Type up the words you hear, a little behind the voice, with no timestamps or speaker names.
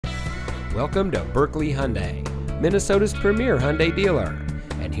Welcome to Buerkle Hyundai, Minnesota's premier Hyundai dealer.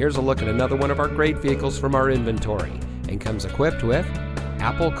 And here's a look at another one of our great vehicles from our inventory, and comes equipped with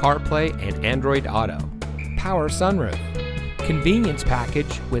Apple CarPlay and Android Auto, power sunroof, convenience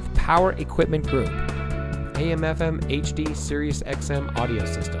package with power equipment group, AM/FM HD Sirius XM audio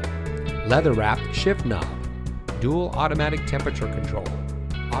system, leather wrapped shift knob, dual automatic temperature control,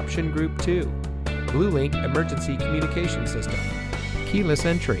 option group 2, BlueLink emergency communication system, keyless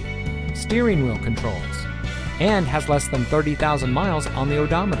entry, steering wheel controls, and has less than 30,000 miles on the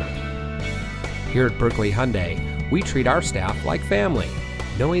odometer. Here at Buerkle Hyundai, we treat our staff like family,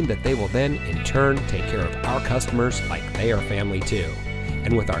 knowing that they will then in turn take care of our customers like they are family too.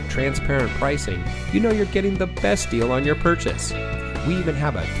 And with our transparent pricing, you know you're getting the best deal on your purchase. We even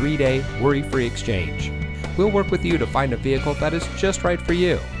have a 3-day worry-free exchange. We'll work with you to find a vehicle that is just right for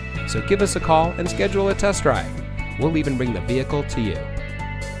you. So give us a call and schedule a test drive. We'll even bring the vehicle to you.